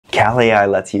Cal AI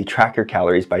lets you track your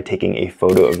calories by taking a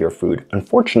photo of your food.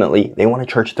 Unfortunately, they want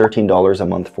to charge $13 a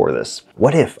month for this.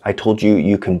 What if I told you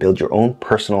you can build your own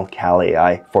personal Cal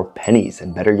AI for pennies,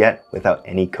 and better yet, without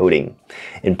any coding?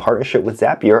 In partnership with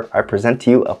Zapier, I present to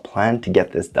you a plan to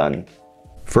get this done.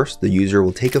 First, the user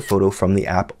will take a photo from the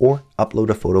app or upload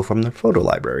a photo from their photo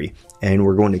library, and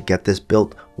we're going to get this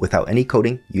built without any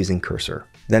coding using Cursor.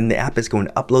 Then the app is going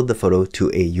to upload the photo to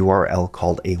a URL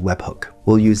called a webhook.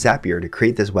 We'll use Zapier to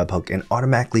create this webhook and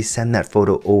automatically send that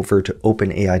photo over to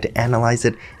OpenAI to analyze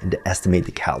it and to estimate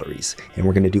the calories. And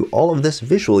we're going to do all of this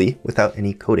visually without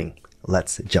any coding.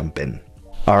 Let's jump in.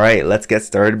 All right, let's get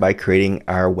started by creating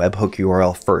our webhook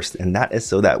URL first. And that is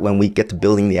so that when we get to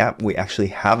building the app, we actually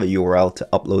have a URL to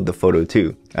upload the photo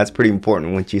to. That's pretty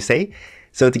important, wouldn't you say?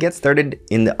 So to get started,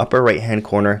 in the upper right hand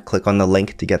corner, click on the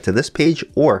link to get to this page,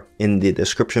 or in the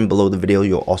description below the video,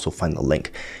 you'll also find the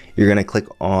link. You're going to click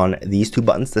on these two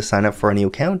buttons to sign up for a new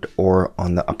account, or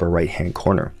on the upper right hand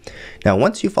corner. Now,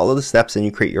 once you follow the steps and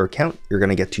you create your account, you're going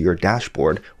to get to your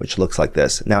dashboard, which looks like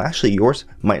this. Now, actually yours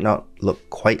might not look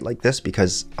quite like this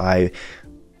because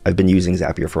I've been using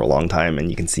Zapier for a long time, and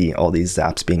you can see all these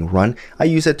zaps being run. I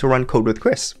use it to run Code with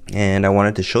Chris, and I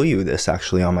wanted to show you this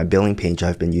actually on my billing page.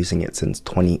 I've been using it since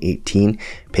 2018,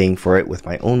 paying for it with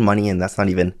my own money, and that's not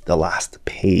even the last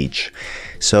page.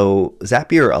 So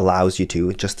Zapier allows you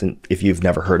to, if you've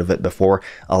never heard of it before,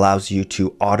 allows you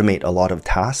to automate a lot of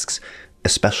tasks,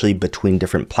 especially between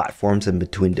different platforms and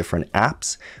between different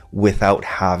apps, without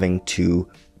having to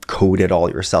code it all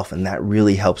yourself. And that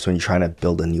really helps when you're trying to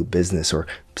build a new business or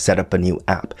set up a new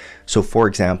app. So for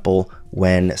example,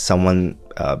 when someone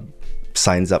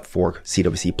signs up for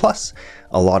CWC Plus,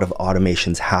 a lot of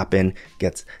automations happen.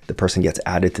 The person gets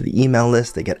added to the email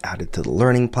list, they get added to the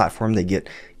learning platform, they get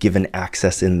given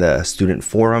access in the student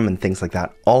forum and things like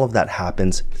that. All of that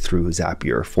happens through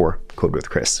Zapier for Code with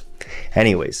Chris.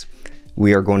 Anyways,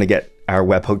 we are going to get our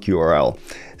webhook URL.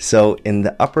 So in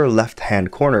the upper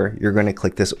left-hand corner, you're going to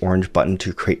click this orange button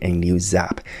to create a new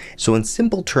zap. So in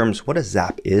simple terms, what a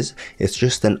zap is, it's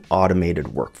just an automated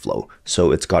workflow.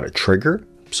 So it's got a trigger.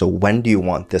 So when do you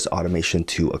want this automation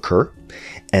to occur?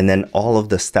 And then all of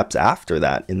the steps after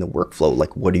that in the workflow,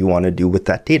 like what do you want to do with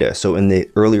that data? So in the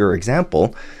earlier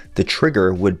example, the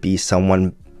trigger would be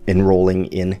someone enrolling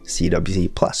in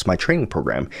CWC Plus, my training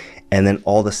program. And then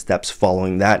all the steps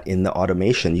following that in the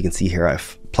automation, you can see here I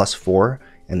have +4,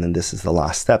 and then this is the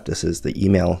last step. This is the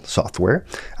email software.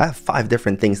 I have 5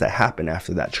 different things that happen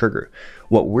after that trigger.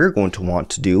 What we're going to want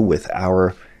to do with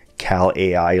our Cal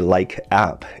AI-like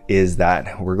app is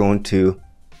that we're going to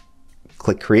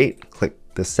click create, click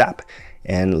the zap,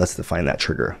 and let's define that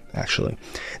trigger actually.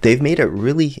 They've made it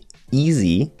really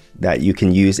easy that you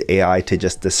can use AI to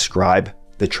just describe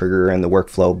the trigger and the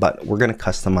workflow, but we're going to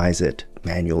customize it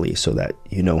manually so that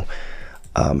you know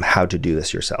how to do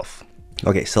this yourself.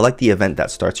 Okay, select the event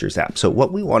that starts your zap. So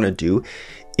what we want to do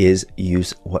is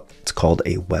use what's called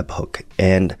a webhook,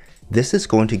 and this is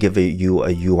going to give you a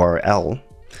URL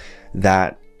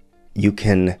that you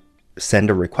can send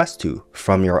a request to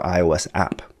from your iOS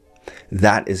app.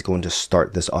 That is going to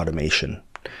start this automation.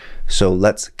 So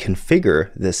let's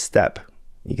configure this step.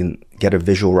 You can get a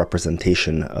visual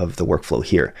representation of the workflow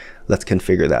here. Let's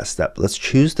configure that step. Let's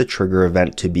choose the trigger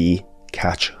event to be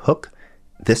catch hook.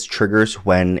 This triggers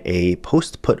when a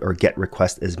post, put, or get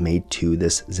request is made to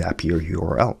this Zapier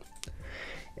URL.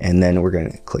 And then we're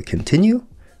going to click continue.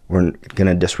 We're going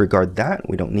to disregard that.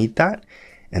 We don't need that.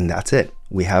 And that's it.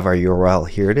 We have our URL.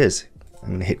 Here it is. I'm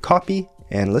going to hit copy,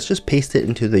 and let's just paste it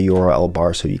into the URL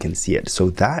bar so you can see it.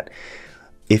 So that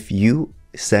if you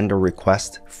send a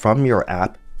request from your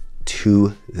app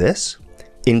to this,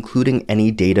 including any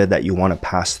data that you want to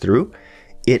pass through,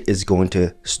 it is going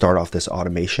to start off this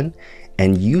automation.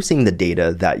 And using the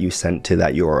data that you sent to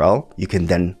that URL, you can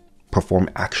then perform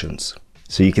actions.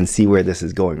 So you can see where this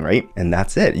is going, right? And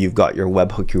that's it. You've got your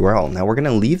webhook URL. Now we're going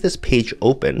to leave this page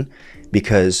open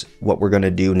because what we're going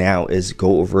to do now is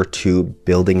go over to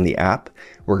building the app.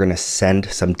 We're going to send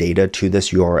some data to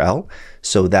this URL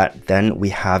so that then we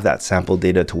have that sample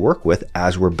data to work with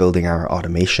as we're building our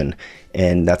automation.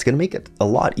 And that's going to make it a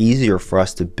lot easier for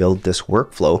us to build this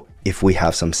workflow if we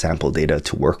have some sample data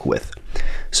to work with.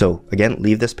 So again,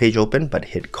 leave this page open, but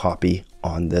hit copy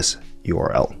on this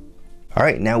URL. All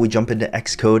right, now we jump into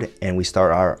Xcode and we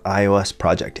start our iOS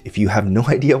project. If you have no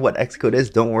idea what Xcode is,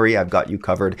 don't worry, I've got you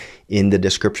covered in the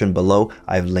description below.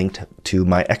 I've linked to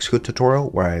my Xcode tutorial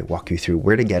where I walk you through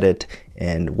where to get it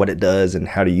and what it does and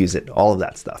how to use it, all of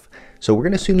that stuff. So we're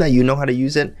gonna assume that you know how to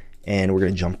use it, and we're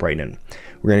gonna jump right in.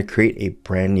 We're gonna create a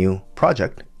brand new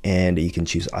project, and you can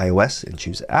choose iOS and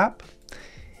choose app.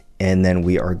 And then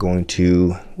we are going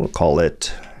to, we'll call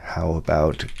it, how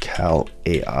about Cal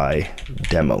AI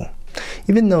demo?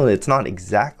 Even though it's not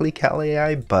exactly Cal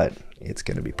AI, but it's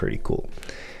going to be pretty cool.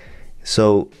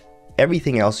 So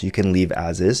everything else you can leave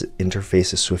as is.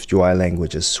 Interface is Swift, UI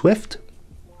language is Swift.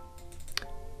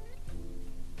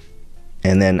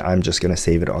 And then I'm just going to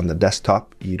save it on the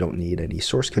desktop. You don't need any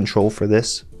source control for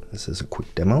this. This is a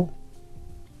quick demo.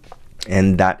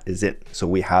 And that is it. So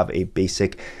we have a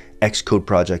basic Xcode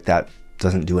project that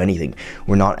doesn't do anything.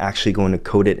 We're not actually going to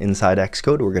code it inside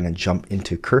Xcode. We're going to jump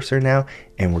into Cursor now,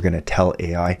 and we're going to tell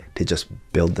AI to just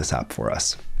build this app for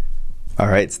us. All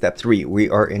right, step 3,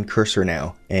 we are in Cursor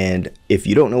now. And if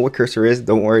you don't know what Cursor is,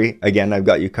 don't worry. Again, I've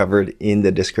got you covered in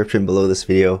the description below this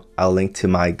video. I'll link to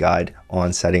my guide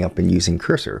on setting up and using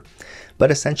Cursor.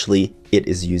 But essentially, it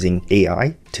is using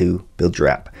AI to build your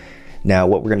app. Now,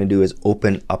 what we're going to do is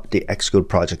open up the Xcode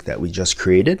project that we just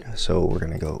created. So we're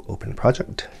going to go open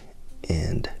project,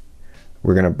 and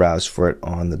we're going to browse for it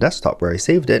on the desktop where I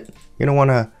saved it. You're going to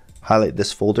want to highlight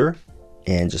this folder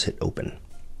and just hit open.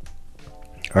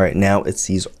 All right, now it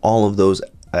sees all of those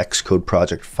Xcode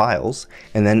project files.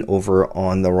 And then over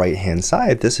on the right-hand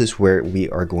side, this is where we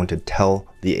are going to tell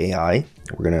the AI,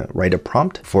 we're going to write a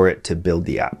prompt for it to build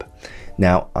the app.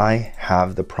 Now I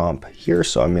have the prompt here,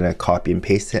 so I'm going to copy and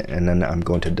paste it, and then I'm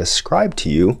going to describe to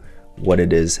you what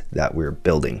it is that we're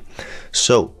building.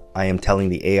 So I am telling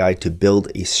the AI to build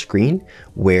a screen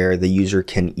where the user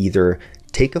can either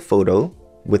take a photo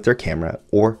with their camera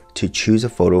or to choose a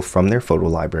photo from their photo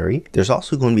library. There's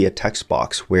also going to be a text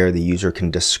box where the user can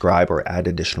describe or add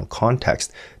additional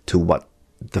context to what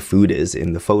the food is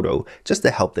in the photo, just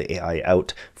to help the AI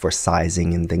out for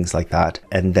sizing and things like that.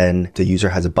 And then the user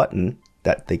has a button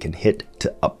that they can hit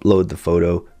to upload the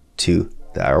photo to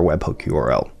our webhook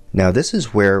URL. Now this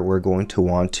is where we're going to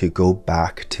want to go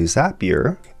back to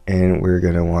Zapier, and we're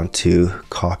going to want to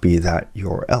copy that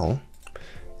URL,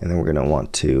 and then we're going to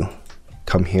want to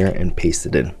come here and paste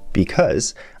it in,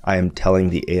 because I am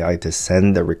telling the AI to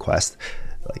send the request,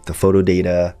 like the photo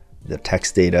data, the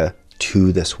text data,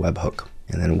 to this webhook.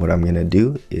 And then what I'm going to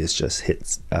do is just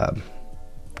hit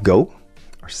go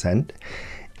or send,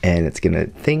 and it's going to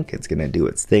think, it's going to do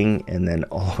its thing, and then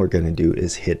all we're going to do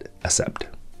is hit accept.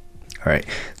 All right,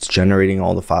 it's generating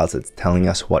all the files. It's telling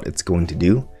us what it's going to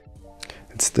do.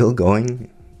 It's still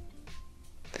going.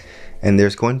 And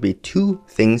there's going to be 2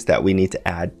 things that we need to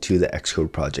add to the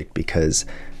Xcode project, because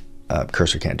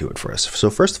Cursor can't do it for us.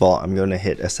 So first of all, I'm going to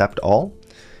hit accept all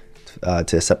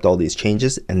to accept all these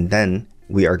changes. And then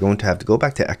we are going to have to go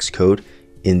back to Xcode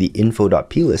in the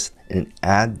info.plist and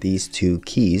add these 2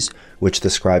 keys, which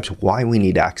describes why we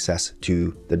need access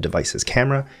to the device's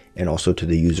camera and also to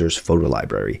the user's photo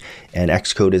library. And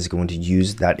Xcode is going to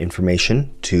use that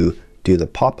information to do the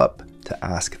pop-up to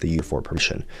ask the user for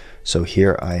permission. So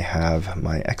here I have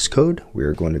my Xcode.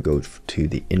 We're going to go to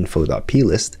the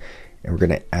info.plist, and we're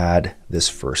going to add this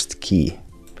first key.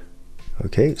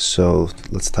 Okay, so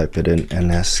let's type it in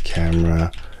NS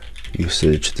camera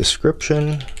usage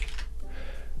description.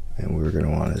 And we're going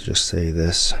to want to just say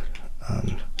this,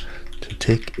 to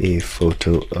take a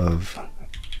photo of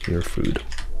your food.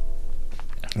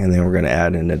 And then we're going to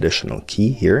add an additional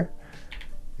key here.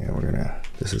 And we're going to,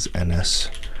 this is NS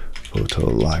photo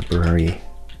library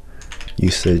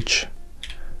usage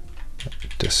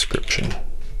description.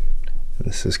 And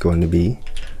this is going to be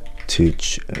to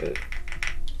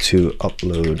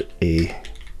upload a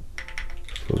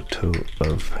photo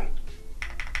of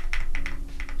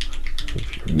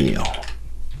your meal.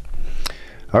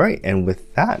 All right, and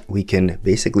with that, we can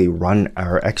basically run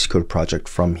our Xcode project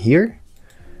from here,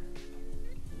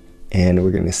 and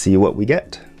we're going to see what we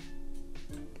get.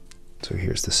 So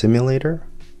here's the simulator.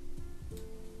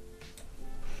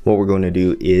 What we're going to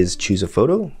do is choose a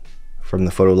photo from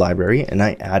the photo library, and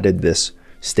I added this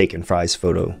steak and fries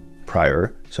photo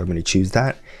prior, so I'm going to choose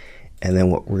that. And then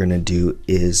what we're going to do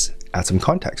is add some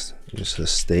context. Just the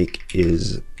steak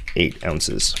is 8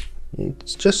 ounces.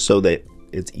 It's just so that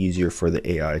it's easier for the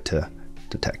AI to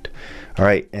detect. All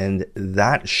right, and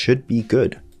that should be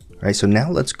good. All right, so now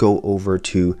let's go over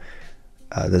to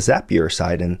the Zapier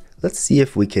side, and let's see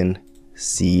if we can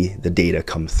see the data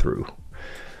come through.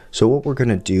 So what we're going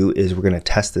to do is we're going to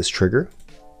test this trigger,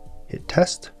 hit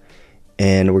test,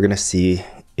 and we're going to see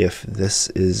if this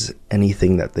is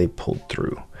anything that they pulled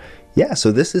through. Yeah,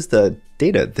 so this is the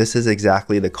data. This is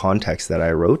exactly the context that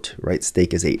I wrote, right?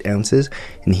 Steak is 8 ounces.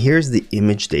 And here's the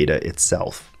image data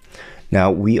itself.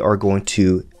 Now we are going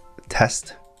to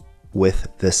test with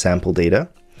the sample data.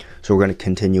 So we're going to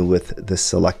continue with the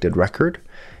selected record.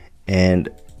 And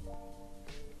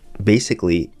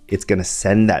basically, it's going to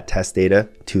send that test data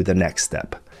to the next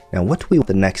step. Now, what do we want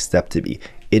the next step to be?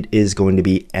 It is going to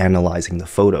be analyzing the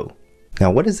photo.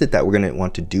 Now, what is it that we're going to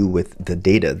want to do with the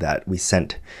data that we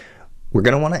sent? We're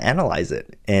going to want to analyze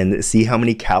it and see how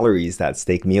many calories that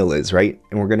steak meal is, right?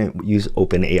 And we're going to use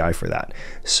OpenAI for that.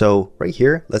 So right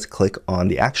here, let's click on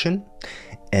the action.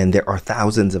 And there are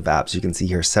thousands of apps. You can see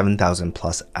here 7,000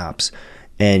 plus apps.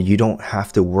 And you don't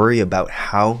have to worry about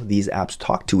how these apps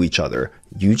talk to each other.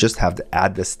 You just have to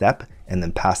add the step and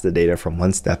then pass the data from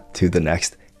one step to the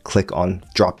next. Click on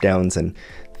drop downs and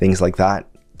things like that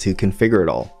to configure it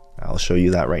all. I'll show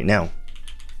you that right now.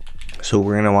 So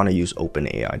we're going to want to use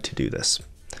OpenAI to do this.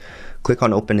 Click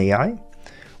on OpenAI.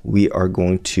 We are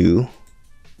going to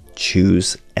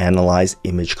choose Analyze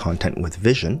Image Content with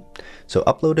Vision. So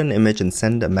upload an image and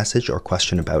send a message or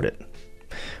question about it.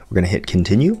 We're going to hit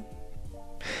Continue.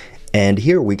 And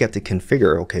here we get to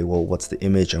configure, okay, well, what's the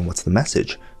image and what's the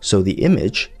message? So the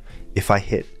image, if I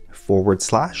hit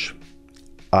 /,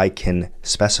 I can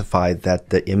specify that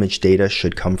the image data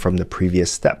should come from the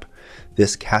previous step.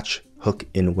 This catch hook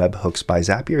in webhooks by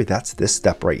Zapier, that's this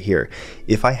step right here.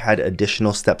 If I had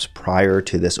additional steps prior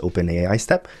to this OpenAI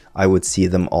step, I would see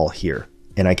them all here.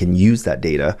 And I can use that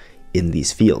data in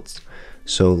these fields.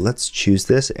 So let's choose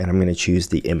this, and I'm going to choose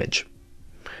the image.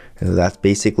 And that's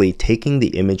basically taking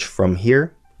the image from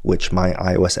here, which my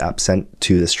iOS app sent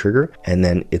to this trigger, and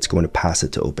then it's going to pass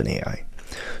it to OpenAI.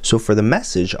 So for the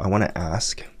message, I want to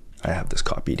ask, I have this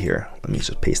copied here. Let me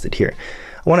just paste it here.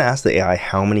 I want to ask the AI,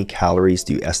 how many calories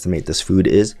do you estimate this food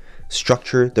is?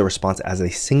 Structure the response as a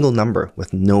single number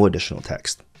with no additional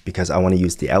text, because I want to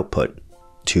use the output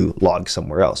to log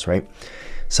somewhere else, right?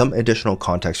 Some additional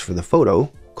context for the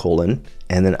photo,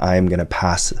 and then I'm going to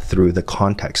pass through the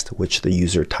context which the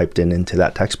user typed in into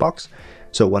that text box.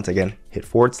 So once again, hit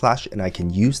 /, and I can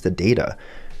use the data,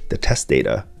 the test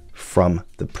data from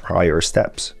the prior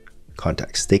steps.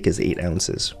 Context, steak is 8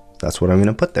 ounces. That's what I'm going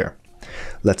to put there.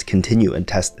 Let's continue and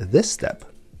test this step.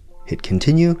 Hit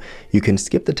continue. You can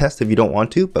skip the test if you don't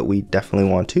want to, but we definitely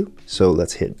want to. So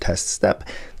let's hit test step.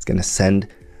 It's going to send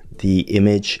the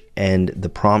image and the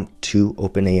prompt to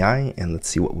OpenAI, and let's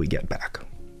see what we get back.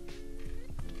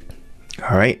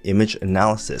 All right, image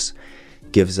analysis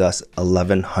gives us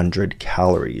 1,100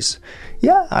 calories.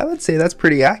 Yeah, I would say that's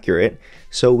pretty accurate.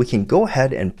 So we can go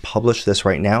ahead and publish this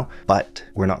right now, but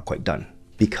we're not quite done,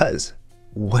 because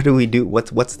what do we do?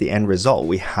 What's the end result?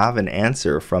 We have an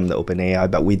answer from the OpenAI,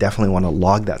 but we definitely want to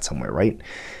log that somewhere, right?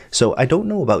 So I don't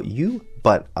know about you,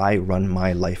 but I run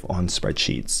my life on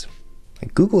spreadsheets.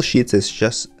 Google Sheets is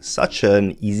just such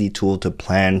an easy tool to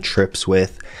plan trips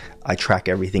with. I track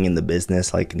everything in the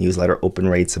business, like newsletter open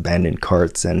rates, abandoned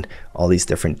carts, and all these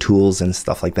different tools and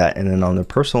stuff like that. And then on the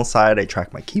personal side, I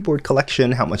track my keyboard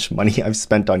collection, how much money I've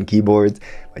spent on keyboards,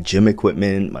 my gym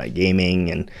equipment, my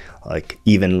gaming, and like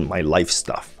even my life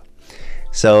stuff.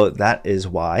 So that is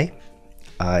why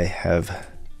I have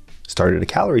started a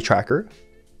calorie tracker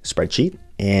spreadsheet,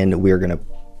 and we're going to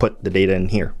put the data in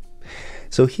here.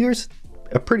 So here's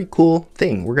a pretty cool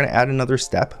thing. We're going to add another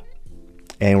step,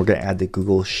 and we're going to add the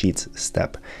Google Sheets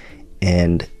step,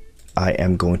 and I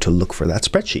am going to look for that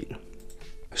spreadsheet.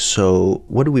 So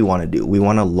what do we want to do? We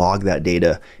want to log that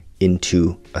data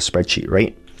into a spreadsheet,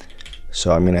 right?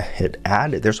 So I'm going to hit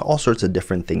add. There's all sorts of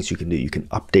different things you can do. You can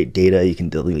update data, you can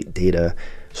delete data.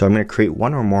 So I'm going to create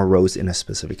one or more rows in a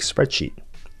specific spreadsheet.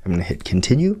 I'm going to hit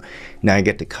continue. Now I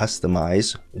get to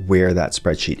customize where that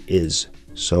spreadsheet is.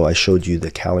 So I showed you the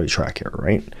calorie tracker,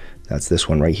 right? That's this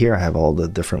one right here. I have all the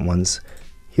different ones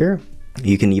here.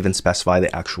 You can even specify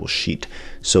the actual sheet.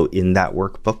 So in that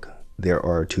workbook, there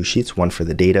are 2 sheets, one for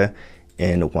the data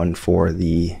and one for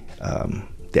the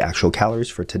actual calories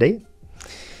for today.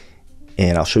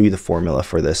 And I'll show you the formula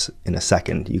for this in a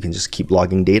second. You can just keep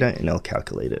logging data and it'll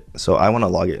calculate it. So I want to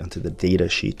log it into the data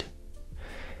sheet.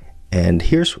 And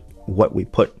here's what we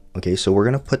put. Okay, so we're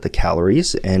going to put the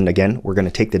calories, and again, we're going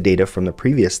to take the data from the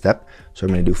previous step. So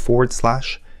I'm going to do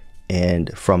 /,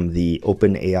 and from the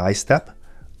OpenAI step,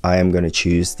 I am going to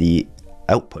choose the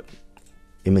output,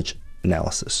 image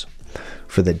analysis.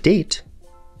 For the date,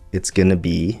 it's going to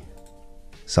be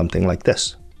something like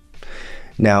this.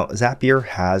 Now, Zapier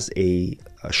has a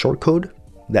short code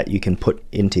that you can put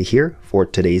into here for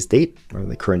today's date, or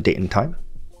the current date and time.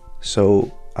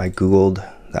 So I Googled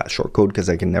that short code because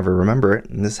I can never remember it.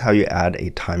 And this is how you add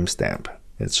a timestamp.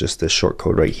 It's just this short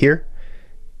code right here,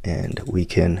 and we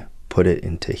can put it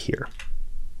into here.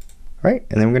 All right,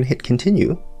 and then we're going to hit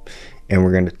continue, and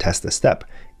we're going to test the step.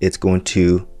 It's going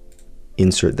to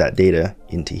insert that data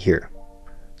into here.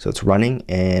 So it's running,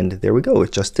 and there we go.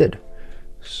 It just did.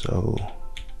 So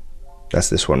that's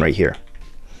this one right here.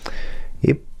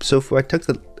 Yep. So if I took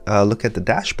look at the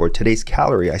dashboard, today's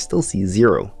calorie, I still see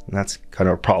 0. And that's kind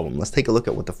of a problem. Let's take a look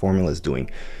at what the formula is doing.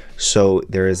 So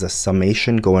there is a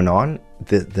summation going on.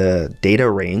 The data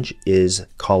range is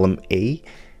column A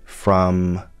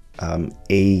from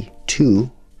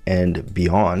A2 and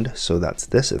beyond. So that's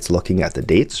this, it's looking at the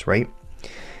dates, right?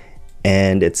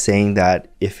 And it's saying that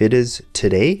if it is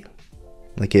today,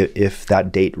 like if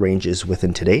that date range is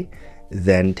within today,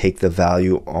 then take the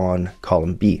value on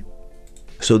column B.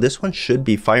 So this one should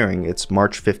be firing. It's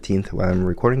March 15th when I'm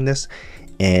recording this,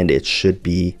 and it should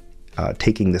be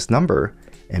taking this number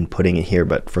and putting it here,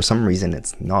 but for some reason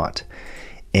it's not.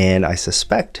 And I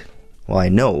suspect, well, I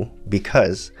know,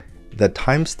 because the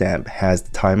timestamp has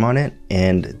the time on it,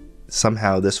 and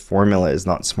somehow this formula is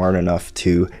not smart enough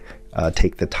to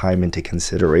take the time into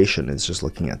consideration. It's just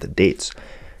looking at the dates,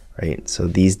 right? So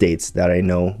these dates that I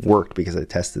know worked because I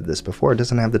tested this before, it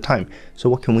doesn't have the time. So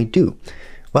what can we do?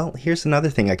 Well, here's another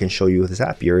thing I can show you with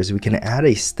Zapier is we can add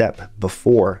a step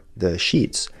before the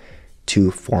sheets to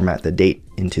format the date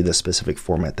into the specific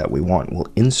format that we want.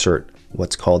 We'll insert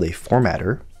what's called a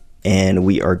formatter, and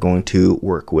we are going to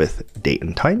work with date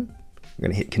and time. We're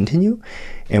going to hit continue,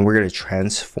 and we're going to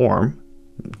transform,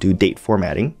 do date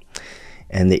formatting,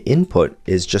 and the input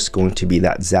is just going to be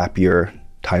that Zapier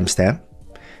timestamp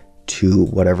to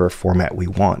whatever format we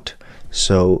want.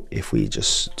 So if we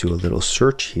just do a little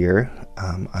search here,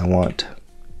 I want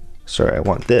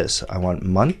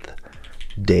month,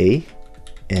 day,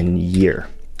 and year.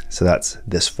 So that's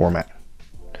this format.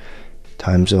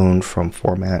 Time zone from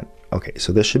format. Okay,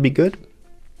 so this should be good.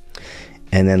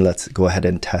 And then let's go ahead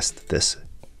and test this.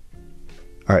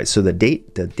 All right, so the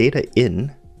data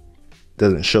in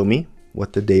doesn't show me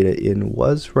what the data in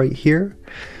was right here,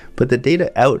 but the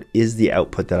data out is the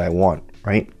output that I want,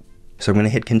 right? So I'm going to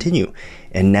hit continue.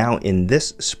 And now in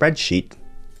this spreadsheet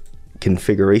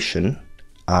configuration,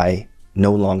 I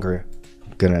no longer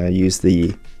going to use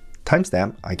the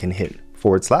timestamp. I can hit /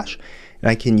 and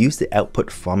I can use the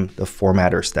output from the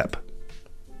formatter step.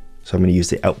 So I'm going to use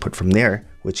the output from there,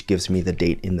 which gives me the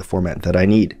date in the format that I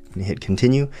need. I'm going to hit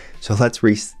continue. So let's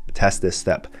retest this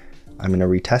step. I'm going to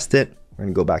retest it. We're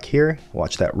going to go back here,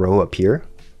 watch that row appear.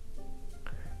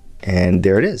 And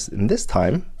there it is. And this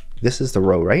time, this is the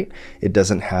row, right? It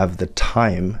doesn't have the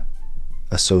time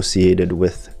associated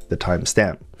with the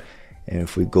timestamp. And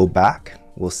if we go back,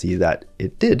 we'll see that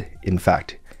it did, in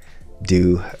fact,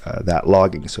 do that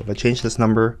logging. So if I change this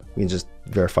number, we can just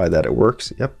verify that it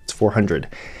works. Yep, it's 400.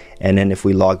 And then if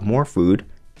we log more food,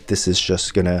 this is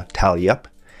just gonna tally up.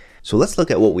 So let's look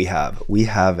at what we have. We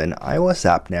have an iOS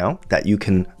app now that you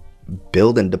can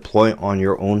build and deploy on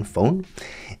your own phone.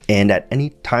 And at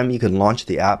any time you can launch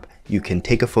the app, you can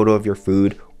take a photo of your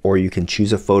food, or you can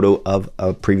choose a photo of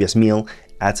a previous meal,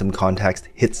 add some context,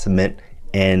 hit submit,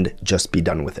 and just be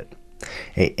done with it.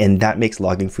 Okay, and that makes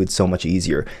logging food so much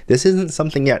easier. This isn't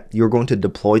something yet you're going to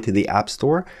deploy to the App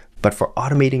Store, but for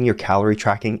automating your calorie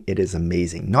tracking, it is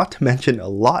amazing. Not to mention a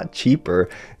lot cheaper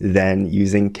than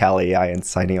using Cal AI and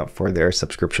signing up for their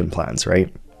subscription plans,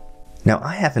 right? Now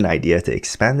I have an idea to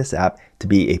expand this app to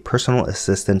be a personal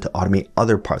assistant to automate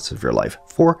other parts of your life.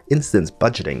 For instance,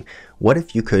 budgeting. What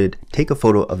if you could take a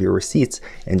photo of your receipts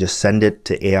and just send it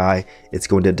to AI? It's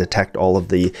going to detect all of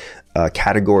the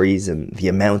categories and the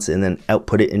amounts, and then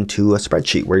output it into a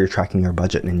spreadsheet where you're tracking your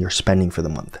budget and your spending for the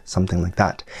month, something like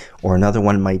that. Or another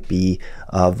one might be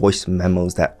voice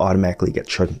memos that automatically get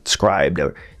transcribed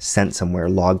or sent somewhere,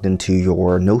 logged into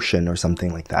your Notion or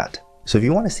something like that. So if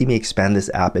you want to see me expand this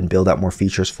app and build out more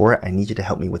features for it, I need you to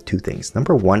help me with two things.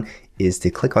 Number one is to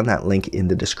click on that link in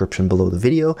the description below the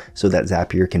video so that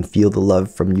Zapier can feel the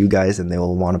love from you guys and they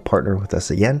will want to partner with us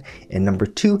again. And number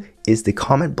two is to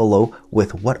comment below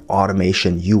with what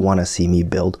automation you want to see me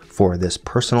build for this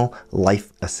personal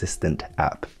life assistant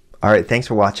app. All right, thanks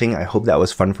for watching. I hope that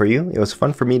was fun for you. It was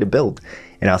fun for me to build,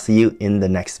 and I'll see you in the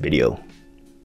next video.